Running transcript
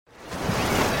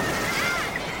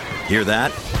Hear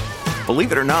that?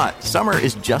 Believe it or not, summer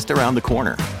is just around the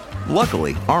corner.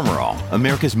 Luckily, Armor All,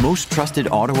 America's most trusted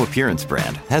auto appearance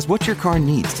brand, has what your car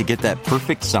needs to get that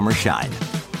perfect summer shine.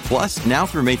 Plus, now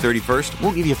through May 31st,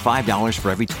 we'll give you $5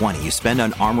 for every $20 you spend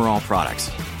on Armor All products.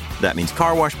 That means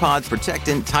car wash pods,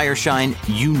 protectant, tire shine,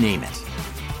 you name it.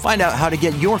 Find out how to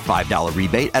get your $5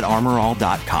 rebate at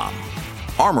armorall.com.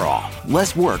 Armor All,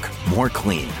 less work, more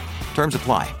clean. Terms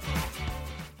apply.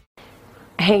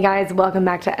 Hey guys, welcome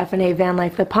back to F&A Van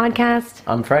Life, the podcast.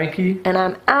 I'm Frankie. And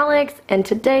I'm Alex, and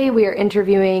today we are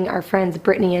interviewing our friends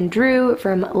Brittany and Drew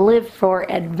from Live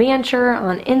for Adventure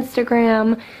on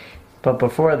Instagram. But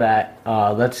before that,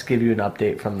 let's give you an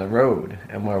update from the road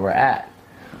and where we're at.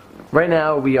 Right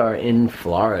now, we are in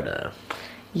Florida.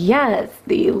 Yes,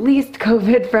 the least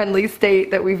COVID-friendly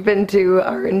state that we've been to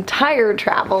our entire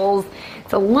travels.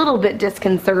 It's a little bit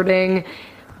disconcerting.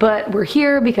 But we're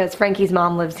here because Frankie's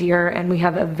mom lives here, and we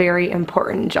have a very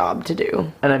important job to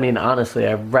do. And I mean, honestly,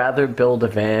 I'd rather build a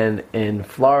van in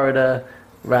Florida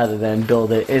rather than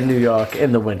build it in New York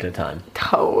in the wintertime.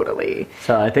 Totally.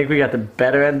 So I think we got the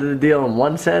better end of the deal in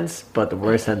one sense, but the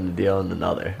worst end of the deal in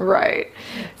another. Right.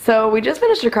 So we just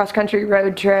finished a cross-country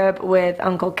road trip with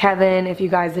Uncle Kevin. If you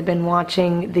guys have been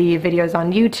watching the videos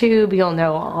on YouTube, you'll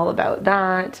know all about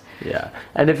that. Yeah.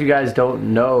 And if you guys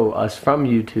don't know us from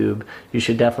YouTube, you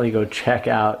should definitely go check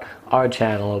out our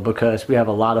channel because we have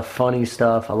a lot of funny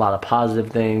stuff, a lot of positive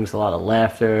things, a lot of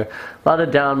laughter, a lot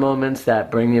of down moments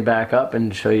that bring you back up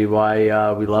and show you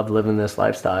why we love living this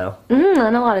lifestyle.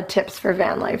 And a lot of tips for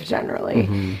van life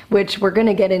generally, which we're going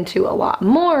to get into a lot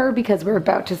more because we're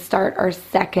about to start our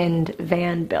second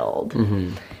van build.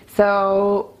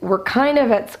 So we're kind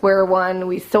of at square one.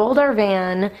 We sold our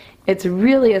van. It's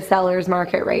really a seller's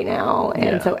market right now.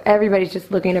 And so everybody's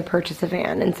just looking to purchase a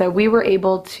van. And so we were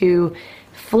able to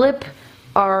flip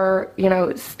our,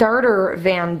 starter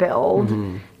van build.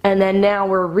 And then now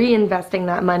we're reinvesting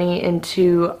that money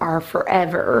into our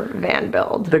forever van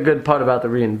build. The good part about the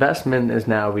reinvestment is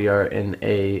now we are in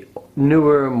a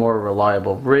newer, more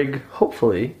reliable rig,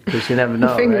 hopefully, because you never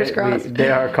know. Fingers right? crossed.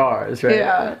 They are cars, right?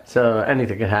 Yeah. So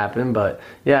anything could happen, but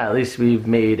yeah, at least we've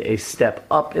made a step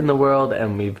up in the world,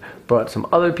 and we've brought some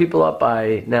other people up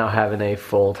by now having a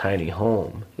full tiny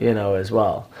home, as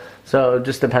well. So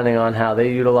just depending on how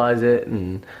they utilize it,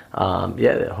 and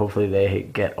hopefully they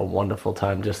get a wonderful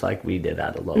time just like we did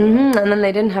at a low. And then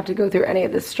they didn't have to go through any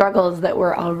of the struggles that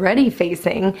we're already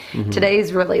facing.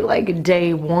 Today's really like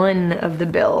day one of the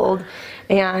build,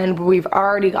 and we've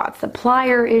already got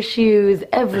supplier issues.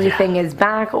 Everything is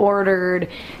back ordered.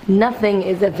 Nothing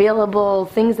is available.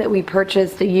 Things that we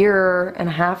purchased a year and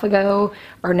a half ago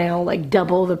are now like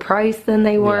double the price than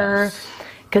they were. Yes.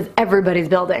 Because everybody's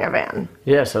building a van.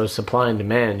 Yeah, so supply and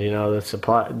demand.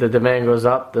 The demand goes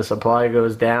up, the supply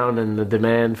goes down, and the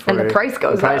demand for and the price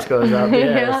goes up.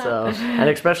 Yeah. So, and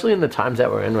especially in the times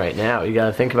that we're in right now, you got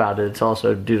to think about it. It's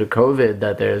also due to COVID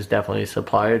that there's definitely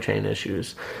supplier chain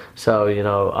issues. So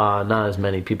not as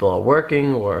many people are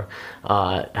working, or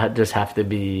just have to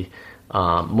be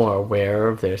more aware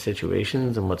of their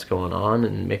situations and what's going on,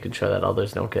 and making sure that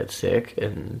others don't get sick.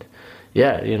 And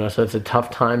yeah, so it's a tough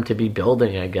time to be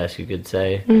building, I guess you could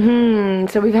say.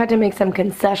 So we've had to make some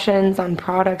concessions on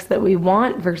products that we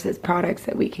want versus products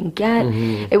that we can get.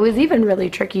 It was even really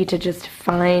tricky to just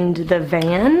find the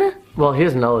van. Well,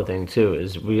 here's another thing, too,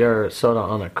 is we are sort of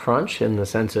on a crunch in the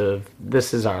sense of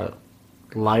this is our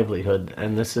livelihood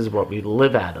and this is what we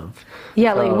live out of.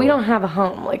 Yeah, like we don't have a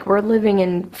home. Like we're living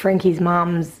in Frankie's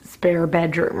mom's spare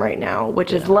bedroom right now,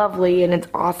 which is lovely, and it's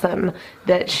awesome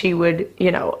that she would,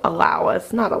 allow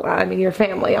us. Not allow, I mean your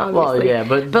family obviously. Well, yeah,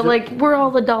 but like we're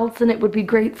all adults, and it would be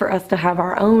great for us to have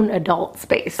our own adult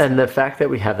space. And the fact that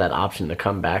we have that option to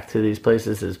come back to these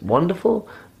places is wonderful.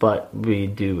 But we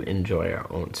do enjoy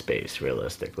our own space,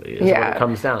 realistically, is what it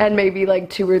comes down to. And maybe like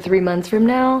 2 or 3 months from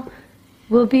now,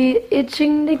 we'll be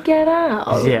itching to get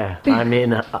out. Yeah, I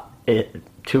mean,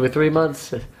 2 or 3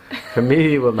 months for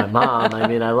me with my mom. I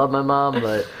mean, I love my mom,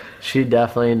 but she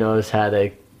definitely knows how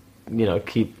to,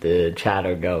 keep the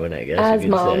chatter going, I guess As you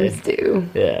could moms say. do.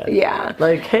 Yeah. Yeah.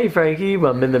 Like, hey, Frankie,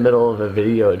 I'm in the middle of a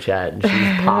video chat, and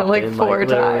she's popped Like in 4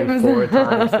 times. 4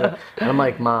 times. And I'm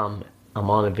like, Mom, I'm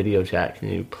on a video chat. Can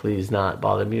you please not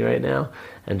bother me right now?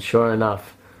 And sure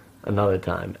enough, another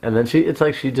time. And then it's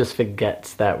like she just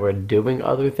forgets that we're doing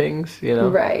other things,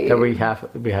 Right. That we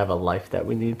have a life that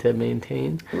we need to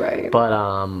maintain. Right. But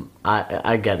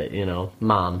I get it,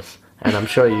 moms. And I'm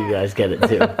sure you guys get it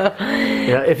too.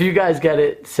 If you guys get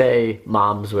it, say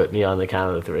moms with me on the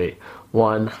count of 3.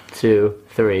 1, 2,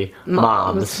 3.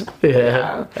 Moms.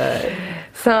 Yeah.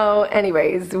 So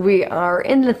anyways, we are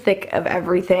in the thick of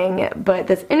everything, but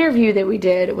this interview that we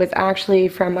did was actually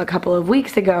from a couple of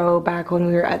weeks ago, back when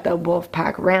we were at the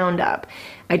Wolfpack Roundup.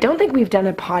 I don't think we've done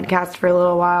a podcast for a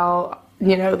little while.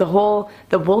 You know, the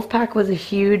Wolfpack was a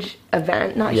huge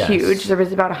event, not huge. There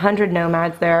was about 100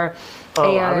 nomads there.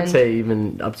 Oh, I would say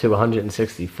even up to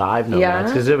 165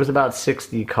 nomads, because there was about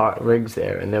 60 rigs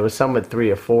there, and there was some with 3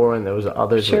 or 4, and there was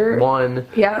others with 1,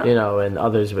 you know, and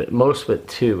others most with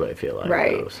 2, I feel like.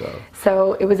 Right. Though,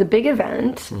 so it was a big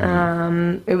event.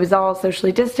 It was all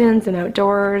socially distanced and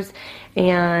outdoors,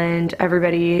 and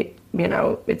everybody, you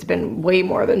know, it's been way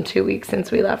more than 2 weeks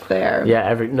since we left there.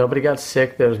 Yeah, nobody got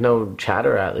sick. There was no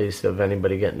chatter, at least, of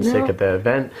anybody getting sick at the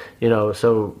event. You know,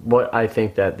 so what I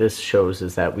think that this shows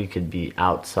is that we could be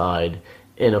outside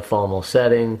in a formal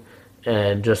setting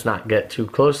and just not get too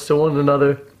close to one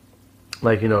another.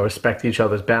 Like, you know, respect each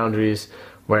other's boundaries,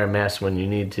 wear a mask when you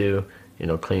need to, you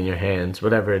know, clean your hands,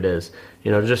 whatever it is.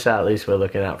 You know, just at least we're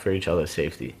looking out for each other's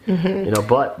safety. You know,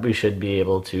 but we should be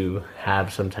able to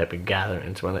have some type of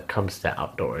gatherings when it comes to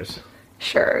outdoors.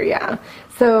 Sure, yeah.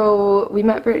 So we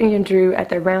met Brittany and Drew at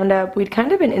the Roundup. We'd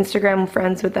kind of been Instagram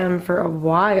friends with them for a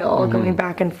while, going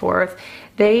back and forth.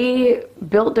 They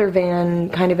built their van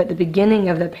kind of at the beginning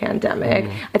of the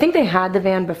pandemic. I think they had the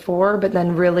van before, but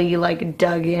then really like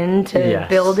dug into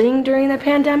building during the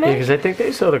pandemic. Yeah, because I think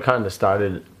they sort of kind of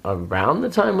started around the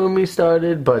time when we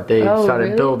started, but they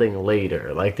started building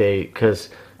later. Like because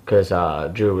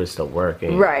Drew was still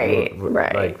working. Right.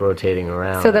 Like rotating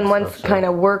around. So then once kind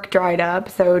of work dried up,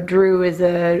 so Drew is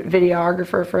a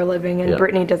videographer for a living and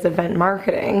Brittany does event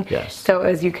marketing. Yes. So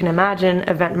as you can imagine,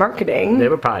 event marketing. They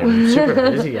were probably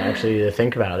super busy actually to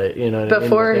think about it, you know.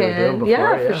 Beforehand.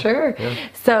 For sure. Yeah.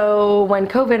 So when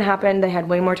COVID happened, they had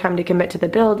way more time to commit to the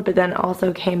build, but then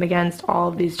also came against all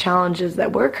of these challenges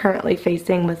that we're currently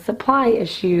facing with supply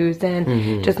issues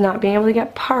and just not being able to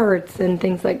get parts and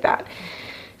things like that.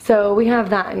 So we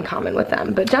have that in common with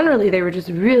them. But generally, they were just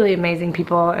really amazing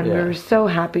people, and we were so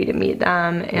happy to meet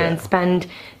them and spend...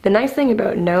 The nice thing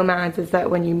about nomads is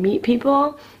that when you meet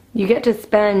people, you get to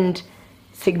spend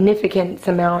significant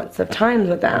amounts of time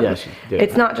with them. Yes, you do.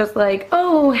 It's not just like,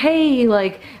 oh, hey,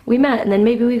 like, we met, and then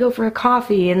maybe we go for a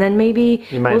coffee, and then maybe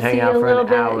we'll see you a little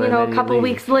bit, you know, a couple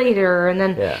weeks later, and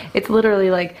then it's literally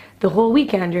like the whole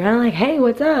weekend. You're kind of like, hey,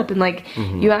 what's up? And like,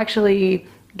 you actually...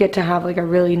 get to have like a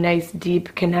really nice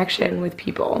deep connection with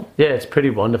people. Yeah, it's pretty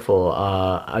wonderful.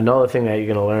 Another thing that you're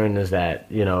going to learn is that,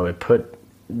 you know, it put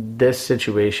this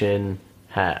situation,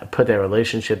 put their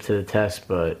relationship to the test,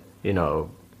 but, you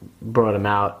know, brought them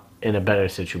out in a better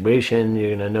situation.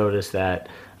 You're going to notice that,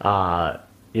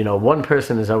 you know, one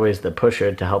person is always the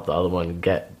pusher to help the other one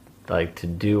get, like, to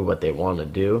do what they want to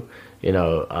do. You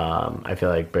know, I feel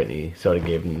like Brittany sort of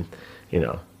gave them, you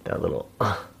know, that little,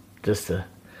 just to...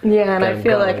 Yeah, and I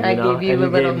feel like I gave you a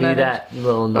little nudge.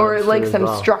 Or like some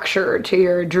structure to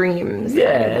your dreams.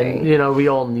 Yeah, and you know, we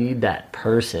all need that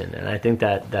person. And I think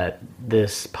that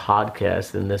this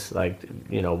podcast and this, like,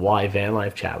 you know, why van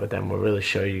life chat with them will really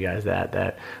show you guys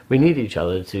that we need each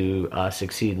other to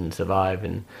succeed and survive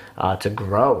and to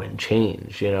grow and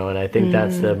change, you know. And I think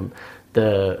that's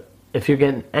the if you're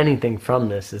getting anything from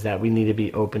this, is that we need to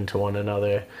be open to one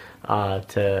another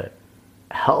to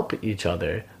help each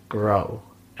other grow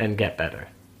and get better.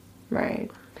 Right.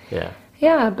 Yeah.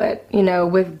 Yeah, but, you know,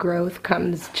 with growth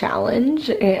comes challenge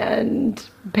and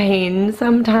pain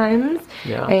sometimes.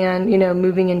 Yeah. And, you know,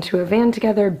 moving into a van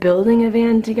together, building a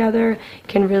van together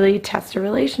can really test a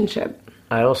relationship.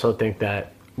 I also think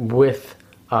that with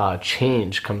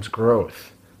change comes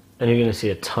growth. And you're going to see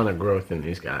a ton of growth in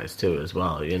these guys, too, as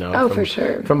well, you know. For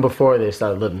sure. From before they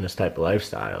started living this type of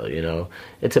lifestyle, you know.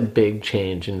 It's a big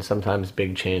change, and sometimes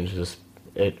big change just...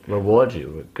 it rewards you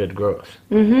with good growth.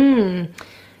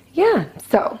 Yeah,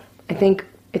 so I think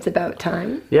it's about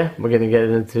time. Yeah, we're going to get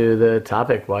into the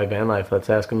topic, why van life. Let's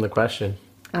ask them the question.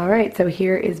 All right, so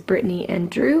here is Brittany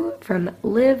and Drew from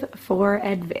Live for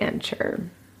Adventure.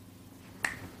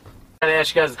 I'm going to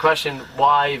ask you guys the question,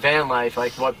 why van life?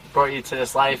 Like, what brought you to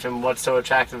this life and what's so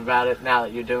attractive about it now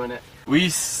that you're doing it? We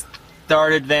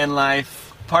started van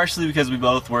life partially because we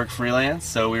both work freelance,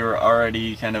 so we were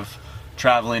already kind of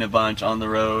traveling a bunch on the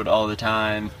road all the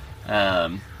time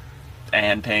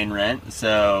and paying rent,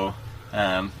 so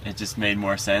it just made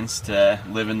more sense to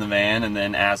live in the van, and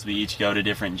then as we each go to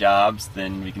different jobs,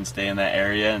 then we can stay in that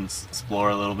area and explore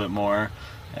a little bit more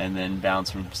and then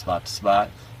bounce from spot to spot.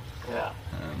 Yeah.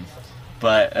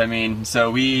 But I mean,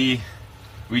 so we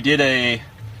did a...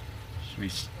 Should we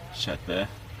shut the...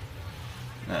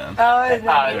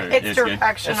 It's good.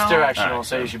 directional. It's directional, Alright,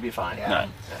 so you so- should be fine. No.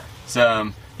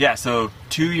 So so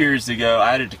 2 years ago,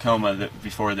 I had a Tacoma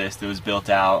before this that was built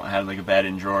out. I had like a bed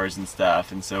and drawers and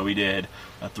stuff, and so we did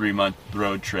a 3-month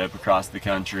road trip across the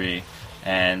country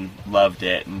and loved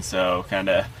it. And so kind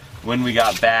of when we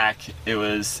got back, it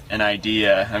was an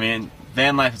idea. I mean,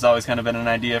 van life has always kind of been an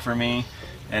idea for me.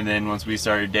 And then once we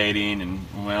started dating and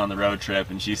we went on the road trip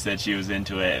and she said she was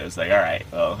into it, it was like, all right,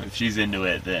 well, if she's into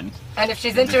it, then... And if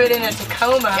she's into it in a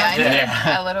Tacoma... Yeah,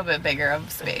 I need a little bit bigger of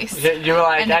space. You were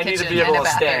like, And a I need to kitchen be able and a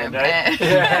to stand, bathroom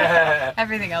right? and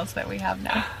everything else that we have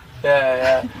now.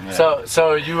 Yeah.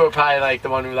 So you were probably like the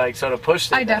one who like sort of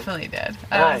pushed it. I then. definitely did.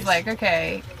 I Nice. was like,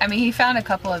 okay. I mean, he found a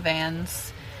couple of vans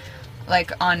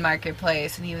like on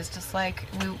Marketplace, and he was just like,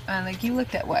 you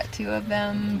looked at what, 2 of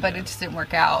them, but it just didn't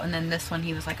work out. And then this one,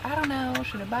 he was like, I don't know,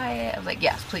 should I buy it? I was like,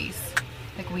 yes, please.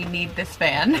 Like, we need this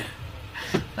van.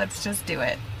 Let's just do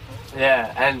it.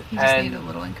 Yeah, and You just need a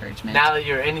little encouragement. now that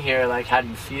you're in here, like, how do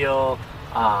you feel?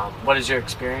 What has your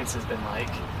experience has been like?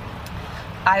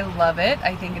 I love it.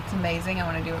 I think it's amazing. I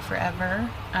want to do it forever.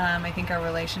 I think our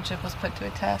relationship was put to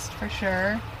a test for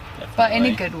sure, but in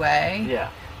a good way.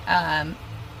 Yeah.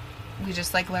 We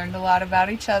just like learned a lot about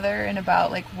each other and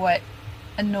about like what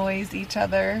annoys each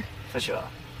other. For sure.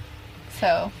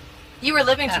 So You were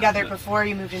living Yeah. together before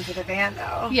you moved into the van,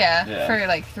 though. yeah, for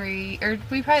like 3, or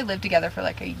we probably lived together for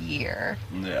like a year.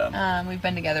 Yeah. We've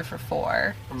been together for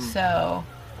 4. So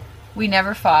we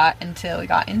never fought until we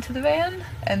got into the van,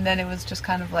 and then it was just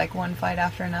kind of like one fight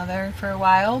after another for a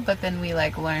while, but then we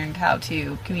like learned how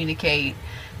to communicate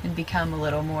and become a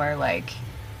little more like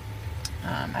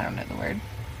I don't know the word.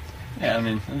 Yeah, I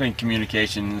mean, I think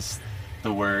communication is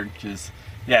the word, because,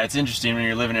 yeah, it's interesting when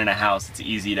you're living in a house, it's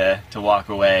easy to walk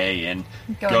away and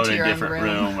Go go into to a your own different room.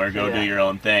 room or go Yeah. do your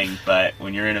own thing, but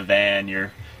when you're in a van,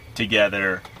 you're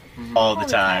together all the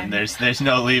time. There's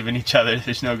no leaving each other,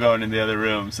 there's no going in the other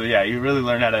room. So, yeah, you really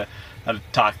learn how to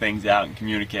talk things out and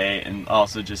communicate, and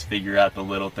also just figure out the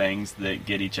little things that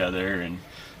get each other, and,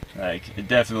 like, it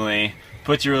definitely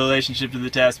puts your relationship to the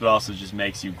test, but also just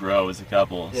makes you grow as a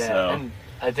couple. Yeah. So. And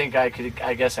I think I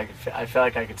feel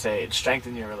like I could say it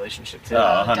strengthened your relationship too.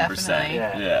 Oh, Oh, 100%.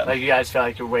 definitely. Yeah. Like you guys feel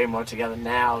like you're way more together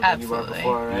now than you were Absolutely.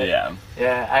 before, right? Yeah.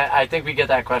 Yeah, I think we get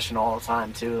that question all the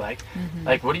time too. Like,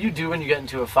 like what do you do when you get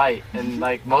into a fight? And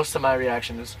like most of my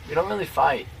reaction is, we don't really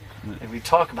fight. Like, we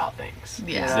talk about things. Yeah.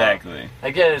 you know? Exactly.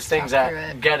 Like, yeah, there's things Talk through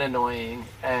that it. get annoying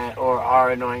or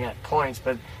are annoying at points,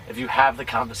 but if you have the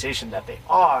conversation that they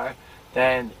are,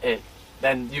 then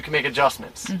you can make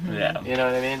adjustments. Yeah. You know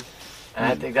what I mean? And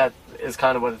I think that is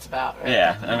kind of what it's about, right?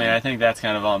 Yeah, I mean, I think that's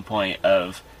kind of on point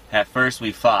of, at first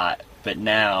we fought, but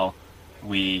now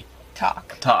we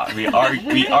Talk. talk. We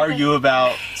argue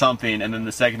about something, and then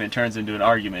the second it turns into an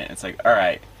argument, it's like, all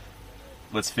right,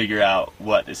 let's figure out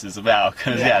what this is about,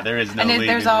 because, yeah, there is no And leaving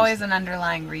there's this. always an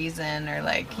underlying reason, or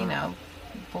like, you know,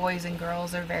 boys and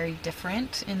girls are very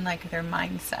different in like their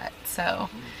mindset. So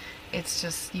it's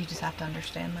just, you just have to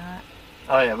understand that.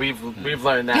 Oh yeah, we've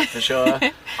learned that for sure.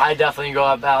 I definitely go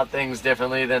about things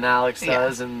differently than Alex Yeah,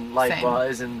 does, and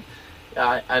likewise, and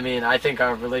I mean, I think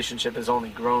our relationship has only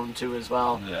grown too as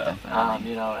well. Yeah.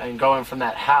 You know, and going from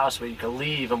that house where you could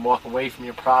leave and walk away from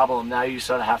your problem, now you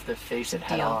sort of have to face it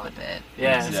head Deal on. with it.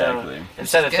 Yeah, Exactly. so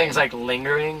instead of good. things like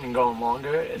lingering and going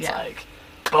longer, it's Yeah. like,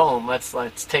 boom, let's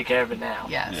take care of it now.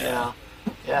 Yes. You know?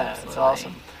 Yeah, it's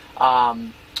Absolutely.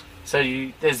 awesome. So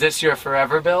is this your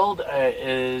forever build?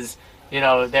 Is, you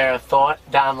know, there a thought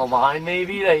down the line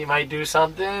maybe that you might do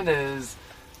something? Is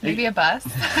Maybe a bus.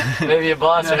 maybe a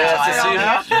bus? No, We have I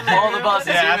to don't see all the buses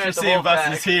Yeah, here after at the seeing Wolfpack.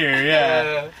 buses here,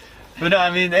 yeah. But no,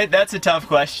 I mean, that's a tough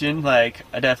question. Like,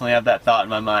 I definitely have that thought in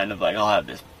my mind of, like, I'll have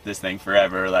this thing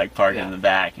forever, like, park it in Yeah. the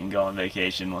back and go on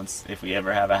vacation once, if we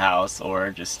ever have a house, or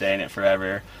just stay in it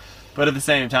forever. But at the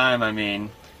same time, I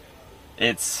mean,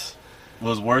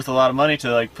 was worth a lot of money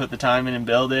to, like, put the time in and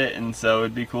build it, and so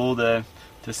it'd be cool to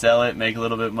sell it, make a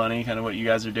little bit of money, kind of what you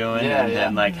guys are doing, Yeah, and yeah.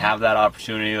 then, like, have that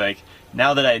opportunity. Like,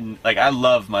 now that I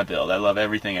love my build, I love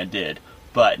everything I did,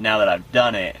 but now that I've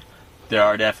done it, there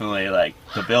are definitely, like,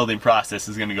 the building process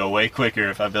is going to go way quicker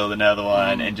if I build another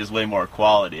one, and just way more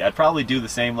quality. I'd probably do the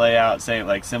same layout,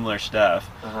 similar stuff,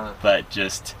 but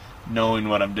just knowing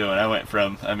what I'm doing.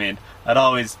 I'd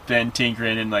always been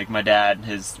tinkering, and, like, my dad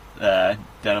has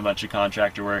done a bunch of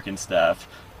contractor work and stuff,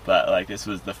 but, like, this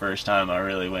was the first time I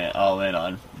really went all in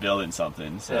on building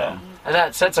something, so. Yeah. And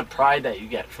that sense of pride that you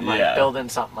get from like Yeah. building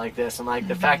something like this, and like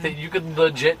the fact that you could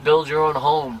legit build your own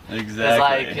home Exactly. is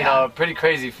like, you know, a pretty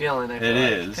crazy feeling. I feel It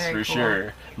like. is, Very for cool.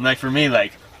 sure. And, like, for me,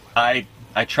 like, I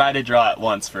I try to draw it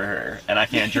once for her, and I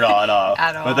can't draw at all.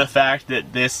 At all. But the fact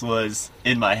that this was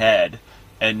in my head,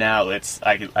 and now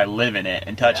I live in it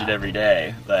and touch it every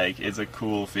day, like, it's a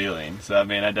cool feeling. So I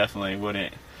mean, I definitely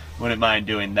wouldn't mind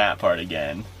doing that part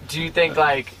again. Do you think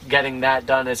like getting that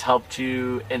done has helped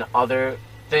you in other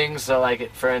things? So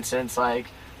like, for instance, like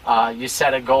you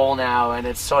set a goal now and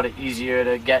it's sort of easier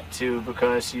to get to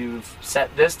because you've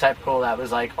set this type of goal that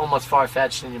was like almost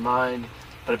far-fetched in your mind,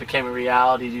 but it became a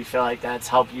reality. Do you feel like that's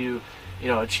helped you,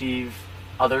 achieve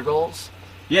other goals?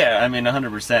 Yeah, I mean,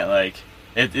 100%. Like,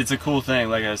 it's a cool thing,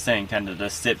 like I was saying, kind of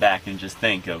just sit back and just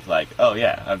think of like, oh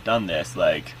yeah, I've done this.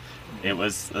 Like, it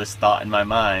was this thought in my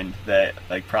mind that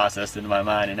like processed into my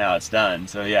mind, and now it's done.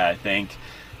 So yeah, I think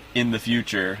in the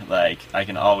future, like, I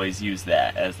can always use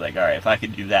that as like, all right, if I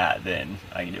can do that, then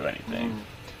I can do anything.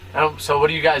 So what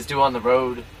do you guys do on the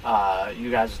road?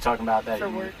 You guys are talking about that For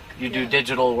work, you do yeah.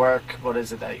 digital work. What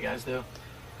is it that you guys do?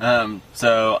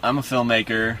 So I'm a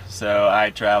filmmaker, so I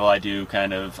travel, I do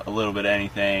kind of a little bit of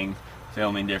anything,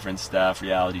 filming different stuff,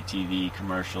 reality TV,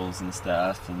 commercials and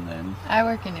stuff, and then... I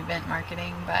work in event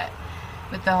marketing, but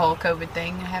with the whole COVID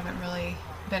thing, I haven't really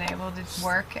been able to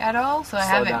work at all, so I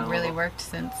Slow down haven't a really little. worked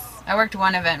since... I worked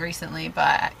one event recently,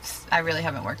 but I really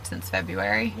haven't worked since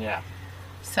February, Yeah.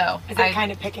 so... Is it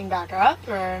kind of picking back up,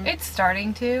 or? It's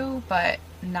starting to, but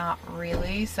not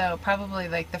really. So probably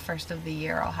like the first of the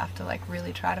year, I'll have to like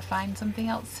really try to find something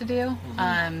else to do.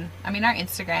 I mean, our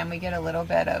Instagram, we get a little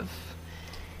bit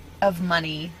of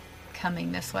money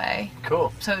coming this way,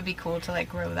 Cool. so it'd be cool to like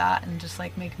grow that and just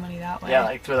like make money that way. Yeah,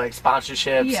 like through like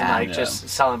sponsorships Yeah. and like Yeah. just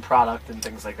selling product and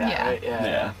things like that. Yeah. Right?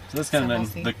 Yeah. So that's kind So of we'll been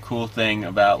see. the cool thing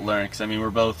about learning, because I mean, we're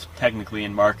both technically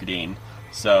in marketing,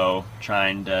 so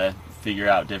trying to figure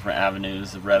out different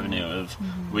avenues of revenue.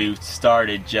 We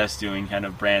started just doing kind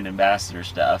of brand ambassador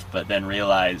stuff, but then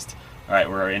realized, all right,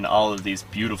 we're in all of these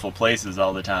beautiful places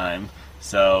all the time,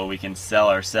 so we can sell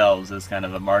ourselves as kind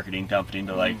of a marketing company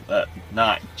to like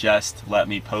not just let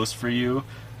me post for you,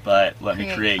 but let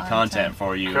me create content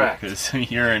for you. Correct. Because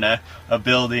you're in a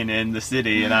building in the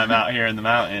city and I'm out here in the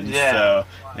mountains. Yeah. So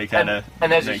it kind of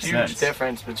and there's a makes huge sense.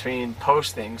 difference between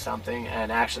posting something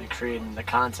and actually creating the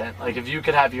content. Like if you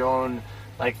could have your own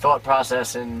like thought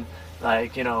process and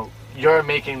like you're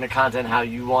making the content how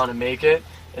you want to make it,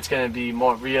 it's going to be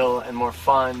more real and more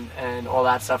fun and all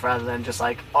that stuff, rather than just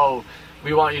like, oh,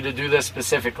 we want you to do this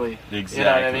specifically. Exactly. You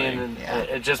know what I mean? And Yeah.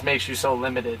 it just makes you so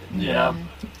limited. You Yeah. know?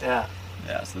 Yeah.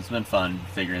 Yeah, so it's been fun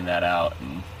figuring that out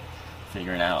and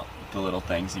figuring out the little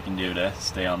things you can do to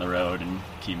stay on the road and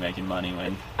keep making money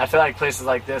when... I feel like places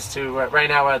like this too. Right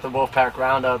now we're at the Wolfpack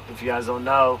Roundup, if you guys don't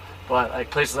know, but like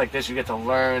places like this, you get to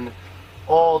learn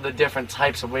all the different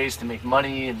types of ways to make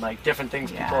money and like different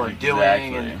things Yeah. people are doing,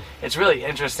 Exactly. and it's really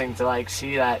interesting to like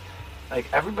see that like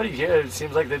everybody here, it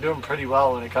seems like they're doing pretty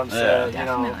well when it comes Yeah. to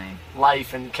Definitely.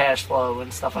 life and cash flow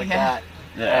and stuff like Yeah. that.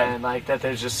 Yeah. And like that,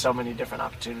 there's just so many different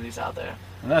opportunities out there.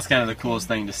 And that's kind of the coolest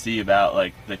thing to see about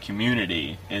like the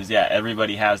community is, yeah,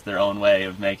 everybody has their own way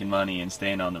of making money and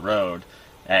staying on the road,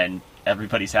 and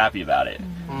everybody's happy about it.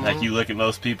 Like you look at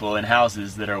most people in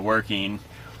houses that are working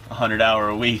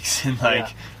 100-hour weeks and like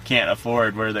Yeah. can't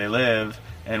afford where they live,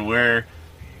 and we're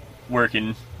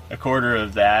working a quarter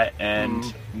of that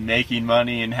and making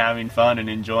money and having fun and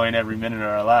enjoying every minute of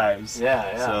our lives. Yeah,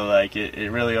 yeah. So like it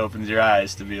really opens your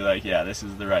eyes to be like, yeah, this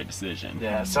is the right decision.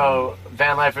 Yeah. So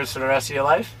van lifers for the rest of your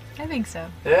life? I think so.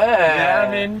 Yeah. Yeah,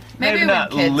 I mean, Maybe maybe when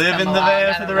not kids live come in the along, van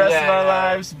I for don't the know. rest of our Yeah,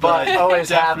 lives, but always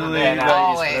have a definitely van like,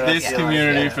 out for the rest this of your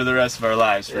community life. for the rest of our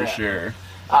lives for Yeah. sure.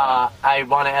 I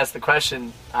want to ask the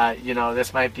question,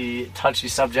 this might be a touchy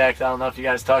subject. I don't know if you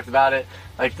guys talked about it.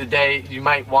 Like the day you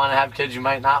might want to have kids, you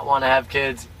might not want to have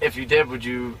kids. If you did, would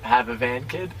you have a van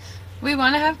kid? We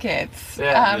want to have kids.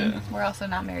 Yeah. Yeah. We're also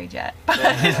not married yet.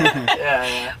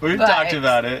 Yeah. We've But- talked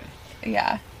about it.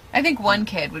 Yeah. I think one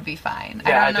kid would be fine.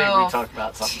 Yeah, I I don't think know we if talked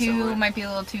about something two similar. might be a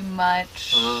little too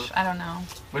much. I don't know.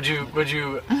 Would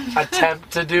you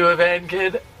attempt to do a van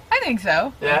kid? I think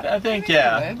so. Yeah. I think, Maybe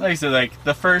yeah. we would. Like I said, like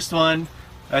the first one,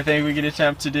 I think we could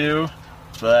attempt to do,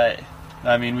 but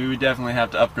I mean, we would definitely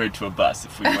have to upgrade to a bus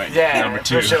if we went Yeah, number for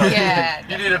 2. sure. Yeah.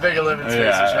 You need a bigger living space.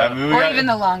 Yeah, for sure. I mean, we Or got, even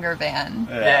the longer van.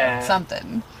 Yeah.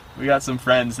 Something. we got some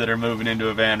friends that are moving into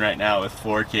a van right now with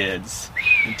 4 kids,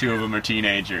 and 2 of them are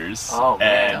teenagers. Oh, man.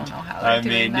 And I don't know how they're I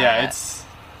doing mean, yeah, that.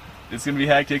 it's gonna be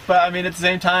hectic. But I mean, at the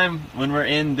same time, when we're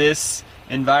in this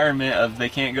environment of they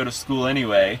can't go to school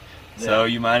anyway, So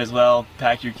you might as well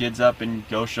pack your kids up and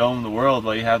go show them the world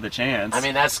while you have the chance. I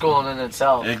mean, that's schooling in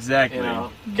itself. Exactly. You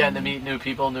know, getting to meet new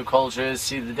people, new cultures,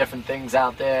 see the different things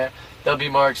out there. They'll be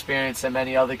more experienced than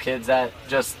many other kids that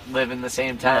just live in the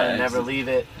same town and never leave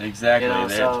it. Exactly. You know,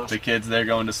 so the kids they're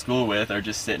going to school with are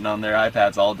just sitting on their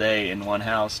iPads all day in one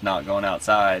house, not going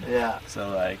outside. Yeah. So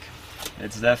like,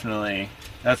 it's definitely,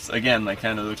 that's again like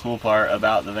kind of the cool part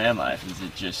about the van life is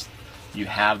it just, you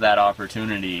have that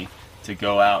opportunity to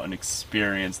go out and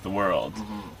experience the world.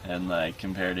 And like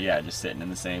compared to just sitting in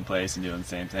the same place and doing the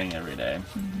same thing every day.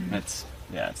 It's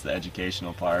the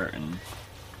educational part. And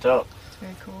dope. It's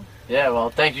very cool. Yeah, well,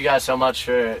 thank you guys so much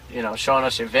for, showing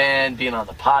us your van, being on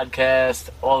the podcast,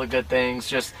 all the good things,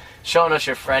 just showing us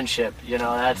your friendship.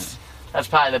 That's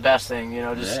probably the best thing,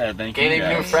 just gaining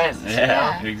new friends.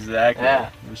 Yeah, exactly. Yeah.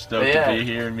 We're stoked to be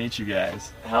here and meet you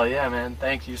guys. Hell yeah, man.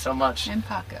 Thank you so much. And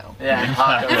Paco. Yeah, and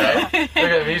Paco, right?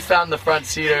 Look at him. He's found the front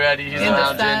seat already. He's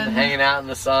lounging, hanging out in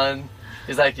the sun.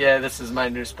 He's like, yeah, this is my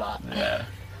new spot. Yeah.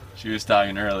 She was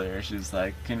talking earlier. She was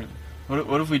like,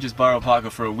 what if we just borrow Paco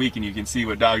for a week and you can see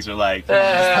what dogs are like?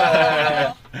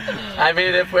 I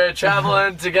mean, if we're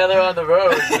traveling together on the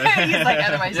road, He's like,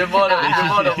 otherwise you're more than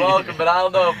welcome, but I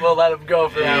don't know if we'll let him go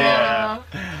for that long.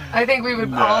 I think we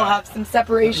would all have some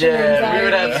separation anxiety. We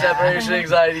would have separation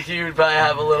anxiety. He would probably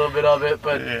have a little bit of it,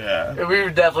 but we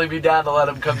would definitely be down to let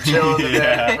him come chill in the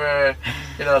van for,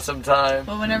 some time.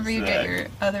 Well, whenever you get your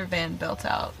other van built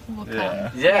out, we'll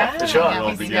come. Yeah, for sure.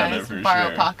 Yeah, you guys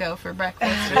borrow Paco for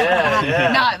breakfast.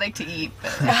 Yeah. Not like to eat,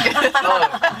 but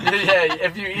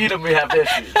if you eat him, we have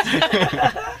issues.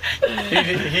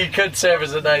 he could serve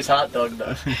as a nice hot dog,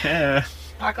 though. Yeah.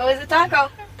 Paco is a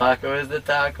taco. Paco is the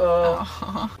taco.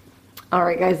 All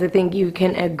right, guys, I think you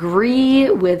can agree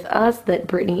with us that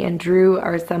Brittany and Drew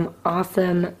are some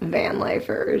awesome van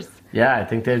lifers. Yeah, I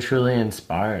think they're truly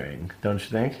inspiring, don't you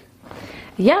think?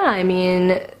 Yeah, I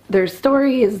mean, their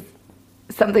story is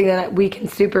something that we can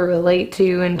super relate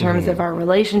to in terms of our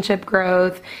relationship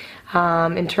growth,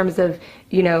 in terms of,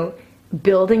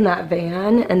 building that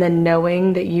van and then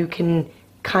knowing that you can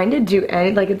kind of do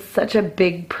it's such a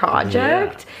big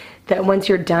project that once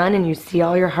you're done and you see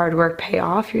all your hard work pay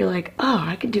off, you're like, oh,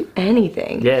 I could do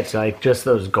anything. Yeah, it's like just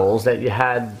those goals that you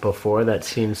had before that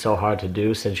seemed so hard to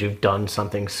do, since you've done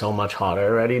something so much harder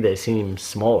already, they seem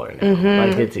smaller now.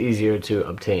 Like it's easier to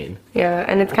obtain. Yeah,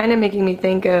 and it's kind of making me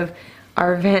think of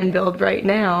our van build right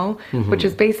now, which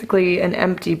is basically an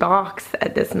empty box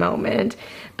at this moment.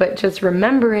 But just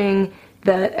remembering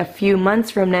that a few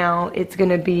months from now, it's going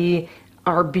to be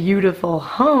our beautiful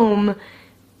home.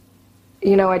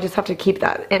 I just have to keep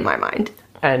that in my mind.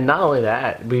 And not only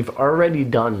that, we've already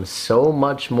done so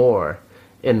much more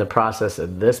in the process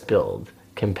of this build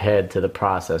compared to the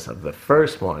process of the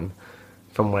first one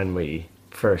from when we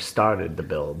first started the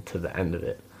build to the end of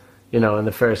it. In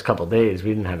the first couple days,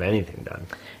 we didn't have anything done.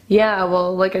 Yeah,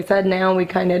 well, like I said, now we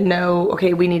kind of know,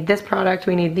 okay, we need this product,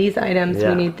 we need these items,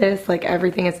 we need this, like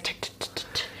everything is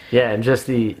Yeah, and just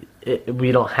we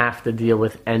don't have to deal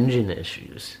with engine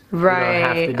issues. Right. We don't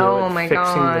have to deal with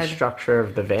fixing the structure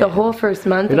of the van. The whole first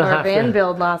month of our van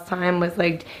build last time was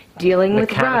like dealing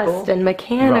with rust and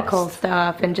mechanical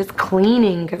stuff and just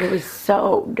cleaning because it was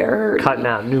so dirty. Cutting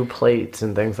out new plates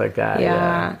and things like that.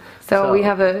 Yeah. So we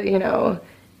have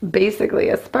basically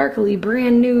a sparkly,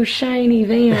 brand new, shiny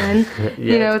van.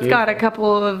 It's got a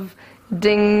couple of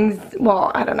dings.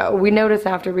 Well, I don't know. We noticed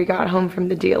after we got home from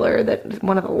the dealer that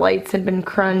one of the lights had been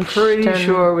crunched. Pretty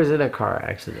sure it was in a car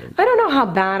accident. I don't know how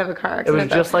bad of a car accident. It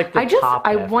was just like the top.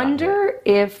 I wonder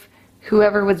if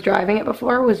whoever was driving it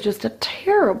before was just a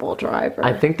terrible driver.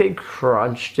 I think they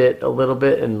crunched it a little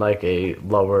bit in like a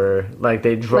lower, like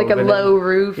they drove like a low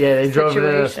roof. Yeah, they drove it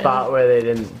in a spot where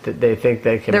they think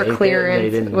they can. Their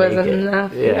clearance wasn't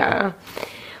enough. Yeah.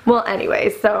 Well, anyway,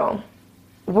 so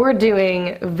we're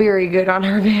doing very good on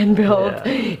our van build,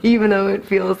 even though it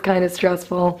feels kind of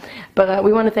stressful. But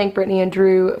we want to thank Brittany and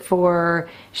Drew for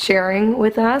sharing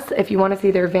with us. If you want to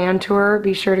see their van tour,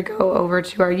 be sure to go over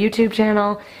to our YouTube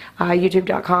channel,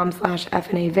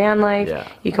 youtube.com/FNAVanlife. Yeah.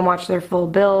 You can watch their full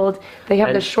build. They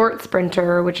have the short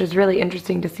sprinter, which is really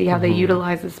interesting to see how they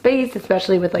utilize the space,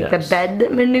 especially with like the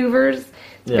bed maneuvers.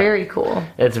 It's very cool.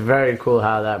 It's very cool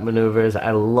how that maneuvers. I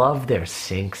love their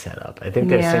sink setup. I think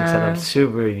their sink setup is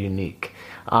super unique.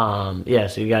 Yeah,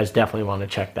 so you guys definitely want to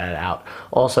check that out.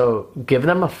 Also, give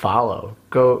them a follow.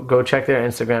 Go check their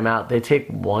Instagram out. They take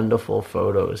wonderful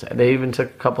photos. They even took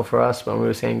a couple for us when we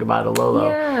were saying goodbye to Lolo.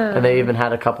 Yeah. And they even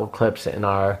had a couple clips in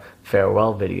our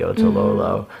farewell video to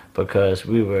Lolo because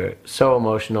we were so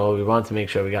emotional. We wanted to make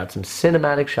sure we got some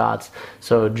cinematic shots.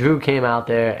 So Drew came out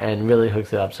there and really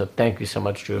hooked it up. So thank you so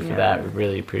much, Drew, for that. We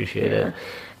really appreciate it.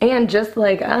 And just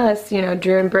like us, you know,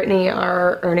 Drew and Brittany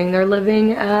are earning their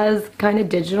living as kind of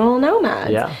digital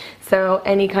nomads. Yeah. So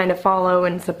any kind of follow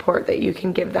and support that you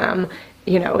can give them,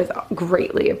 you know, is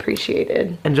greatly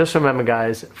appreciated. And just remember,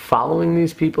 guys, following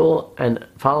these people and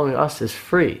following us is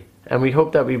free. And we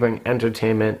hope that we bring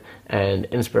entertainment and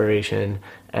inspiration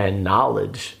and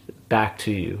knowledge back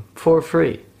to you for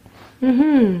free.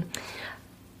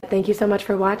 Thank you so much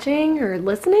for watching or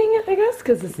listening, I guess,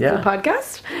 because this is a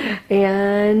podcast.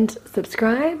 And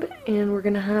subscribe, and we're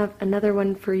going to have another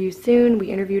one for you soon.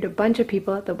 We interviewed a bunch of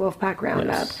people at the Wolfpack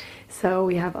Roundup. Yes. So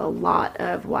we have a lot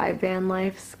of Why Van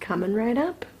Life's coming right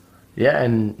up. Yeah,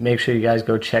 and make sure you guys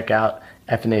go check out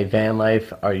F&A Van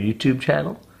Life, our YouTube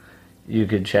channel. You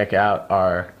could check out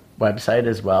our website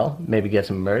as well. Maybe get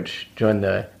some merch. Join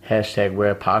the hashtag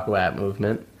 #WearPaco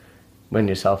movement. Win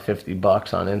yourself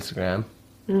 $50 on Instagram.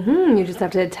 You just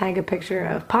have to tag a picture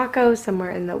of Paco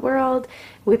somewhere in the world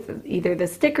with either the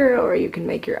sticker, or you can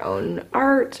make your own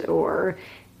art or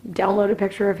download a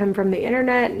picture of him from the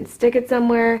internet and stick it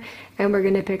somewhere. And we're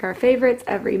going to pick our favorites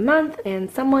every month, and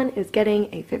someone is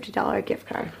getting a $50 gift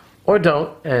card. Or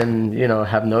don't, and, you know,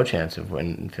 have no chance of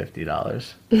winning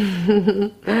 $50.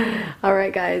 All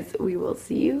right, guys, we will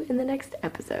see you in the next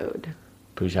episode.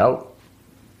 Push out.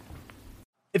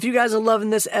 If you guys are loving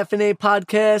this F&A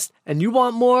podcast and you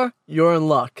want more, you're in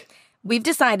luck. We've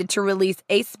decided to release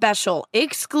a special,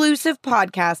 exclusive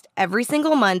podcast every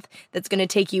single month that's going to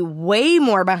take you way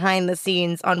more behind the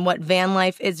scenes on what van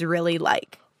life is really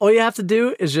like. All you have to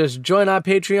do is just join our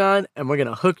Patreon, and we're going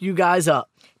to hook you guys up.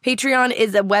 Patreon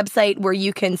is a website where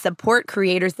you can support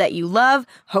creators that you love,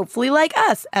 hopefully like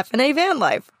us, F&A Van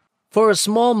Life. For a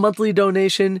small monthly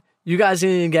donation, you guys are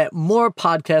going to get more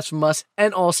podcasts from us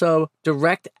and also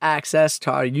direct access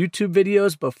to our YouTube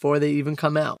videos before they even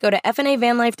come out. Go to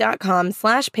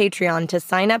fnavanlife.com/Patreon to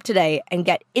sign up today and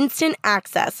get instant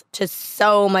access to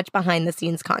so much behind the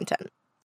scenes content.